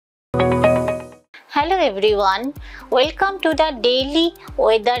Hello everyone, welcome to the daily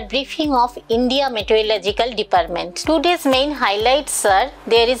weather briefing of India Meteorological Department. Today's main highlights are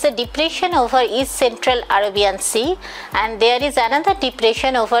there is a depression over East Central Arabian Sea and there is another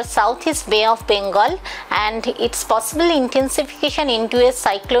depression over Southeast Bay of Bengal and its possible intensification into a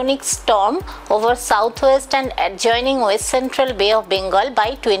cyclonic storm over southwest and adjoining West Central Bay of Bengal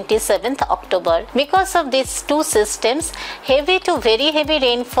by 27th October. Because of these two systems, heavy to very heavy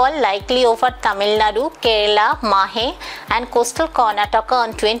rainfall likely over Tamil Nadu, Kerala, Mahe and coastal Karnataka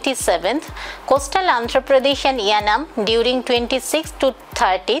on 27th, coastal Andhra Pradesh and Yanam during 26th to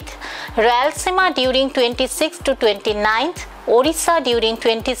 30th, Rayalaseema during 26th to 29th, Odisha during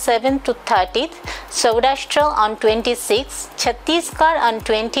 27th to 30th, Saurashtra on 26th, Chhattisgarh on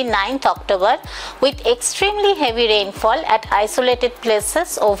 29th October with extremely heavy rainfall at isolated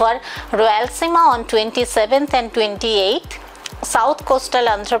places over Rayalaseema on 27th and 28th, South Coastal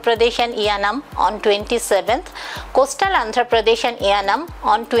Andhra Pradesh and Yanam on 27th, Coastal Andhra Pradesh and Yanam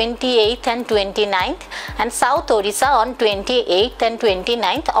on 28th and 29th and South Odisha on 28th and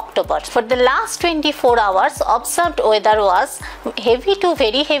 29th October. For the last 24 hours, observed weather was heavy to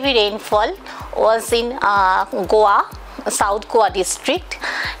very heavy rainfall was in Goa, South Goa district,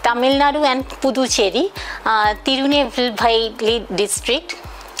 Tamil Nadu and Puducherry, Tirunelveli district,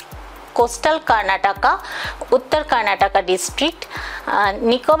 coastal Karnataka, Uttar Karnataka district,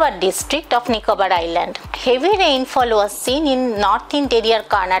 Nicobar district of Nicobar Island. Heavy rainfall was seen in North Interior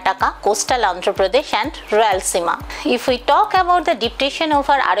Karnataka, coastal Andhra Pradesh and Rayalaseema. If we talk about the depression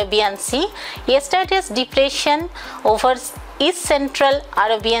over Arabian Sea, yesterday's depression over East Central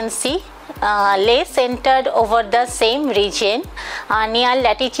Arabian Sea lay centered over the same region near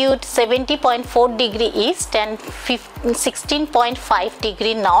latitude 70.4 degree east and 16.5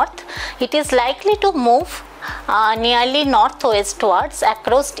 degree north. It is likely to move nearly northwestwards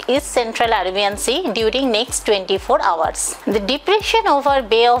across East Central Arabian Sea during next 24 hours. The depression over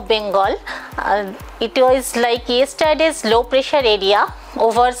Bay of Bengal, it was like yesterday's low pressure area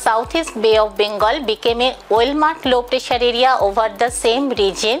over Southeast Bay of Bengal became a well-marked low pressure area over the same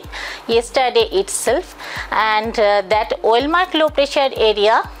region yesterday itself, and that well-marked low pressure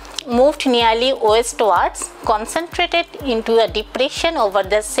area moved nearly westwards, concentrated into a depression over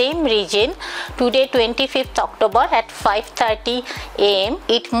the same region today 25th October at 5:30 am.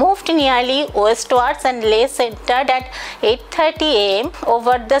 It moved nearly westwards and lay centered at 8:30 am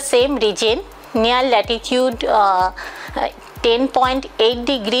over the same region near latitude 10.8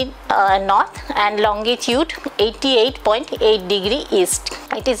 degree north and longitude 88.8 degree east.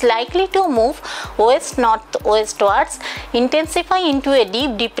 It is likely to move west northwestwards, intensify into a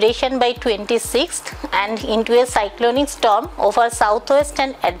deep depression by 26th and into a cyclonic storm over southwest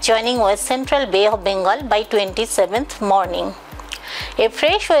and adjoining West Central Bay of Bengal by 27th morning. A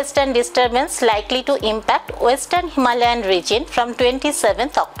fresh western disturbance likely to impact western Himalayan region from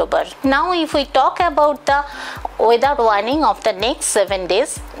 27th October. Now if we talk about the weather warning of the next 7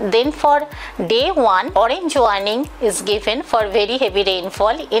 days, then for day 1, orange warning is given for very heavy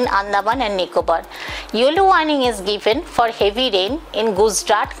rainfall in Andaman and Nicobar. Yellow warning is given for heavy rain in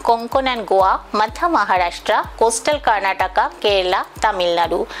Gujarat, Konkan and Goa, Madhya Maharashtra, coastal Karnataka, Kerala, Tamil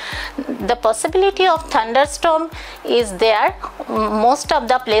Nadu. The possibility of thunderstorm is there most of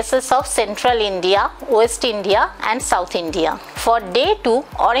the places of central India, West India and South India. For day 2,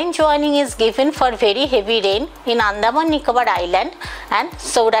 orange warning is given for very heavy rain in Andaman Nicobar Island and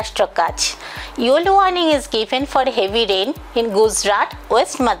Saurashtra Kutch. Yellow warning is given for heavy rain in Gujarat,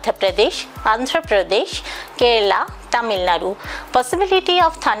 West Madhya Pradesh, Andhra Pradesh, Kerala, Tamil Nadu. Possibility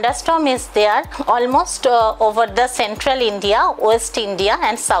of thunderstorm is there almost over the central India, West India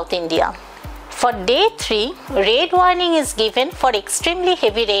and South India. For day 3, red warning is given for extremely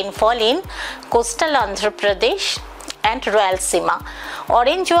heavy rainfall in coastal Andhra Pradesh and Rayalaseema.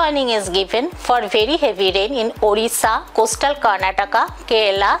 Orange warning is given for very heavy rain in Odisha, coastal Karnataka,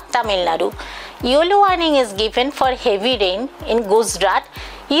 Kerala, Tamil Nadu. Yellow warning is given for heavy rain in Gujarat,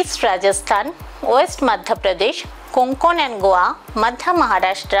 East Rajasthan, West Madhya Pradesh, Konkan and Goa, Madhya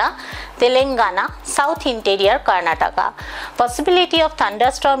Maharashtra, Telangana, South Interior Karnataka. Possibility of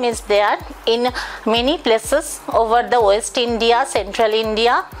thunderstorm is there in many places over the West India, Central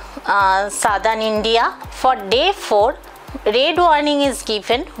India, Southern India. For day 4, red warning is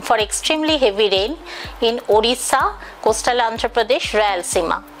given for extremely heavy rain in Odisha, coastal Andhra Pradesh,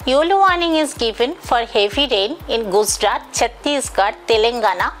 Rayalaseema. Yellow warning is given for heavy rain in Gujarat, Chhattisgarh,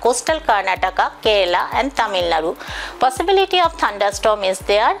 Telangana, coastal Karnataka, Kerala and Tamil Nadu. Possibility of thunderstorm is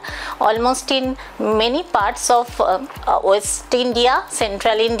there almost in many parts of West India,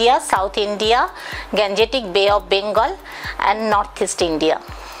 Central India, South India, Gangetic Bay of Bengal and Northeast India.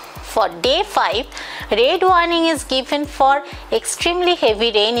 For day 5, red warning is given for extremely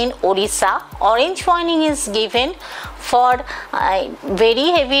heavy rain in Orissa. Orange warning is given for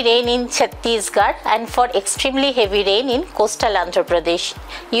very heavy rain in Chhattisgarh and for extremely heavy rain in coastal Andhra Pradesh.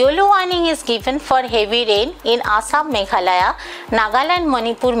 Yellow warning is given for heavy rain in Assam, Meghalaya, Nagaland,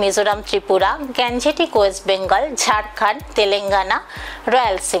 Manipur, Mizoram, Tripura, Gangetic West Bengal, Jharkhand, Telangana,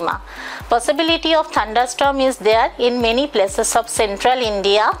 Rayalaseema. Possibility of thunderstorm is there in many places of central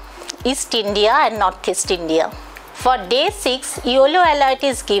India, East India and Northeast India. For day 6, yellow alert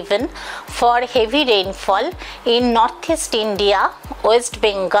is given for heavy rainfall in Northeast India, West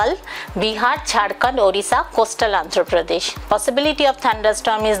Bengal, Bihar, Jharkhand, Orissa, coastal Andhra Pradesh. Possibility of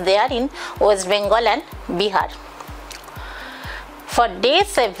thunderstorm is there in West Bengal and Bihar. For day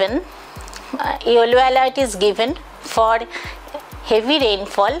 7, yellow alert is given for heavy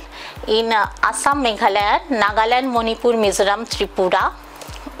rainfall in Assam, Meghalaya, Nagaland, Manipur, Mizoram, Tripura,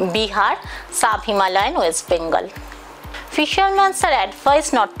 Bihar, Sub-Himalaya and West Bengal. Fishermen are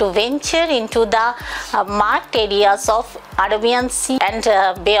advised not to venture into the marked areas of Arabian Sea and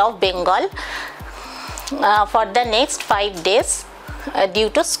Bay of Bengal for the next 5 days due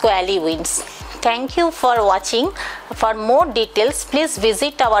to squally winds. Thank you for watching. For more details, please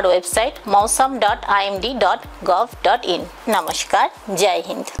visit our website mausam.imd.gov.in. Namaskar. Jai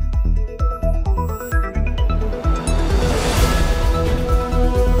Hind.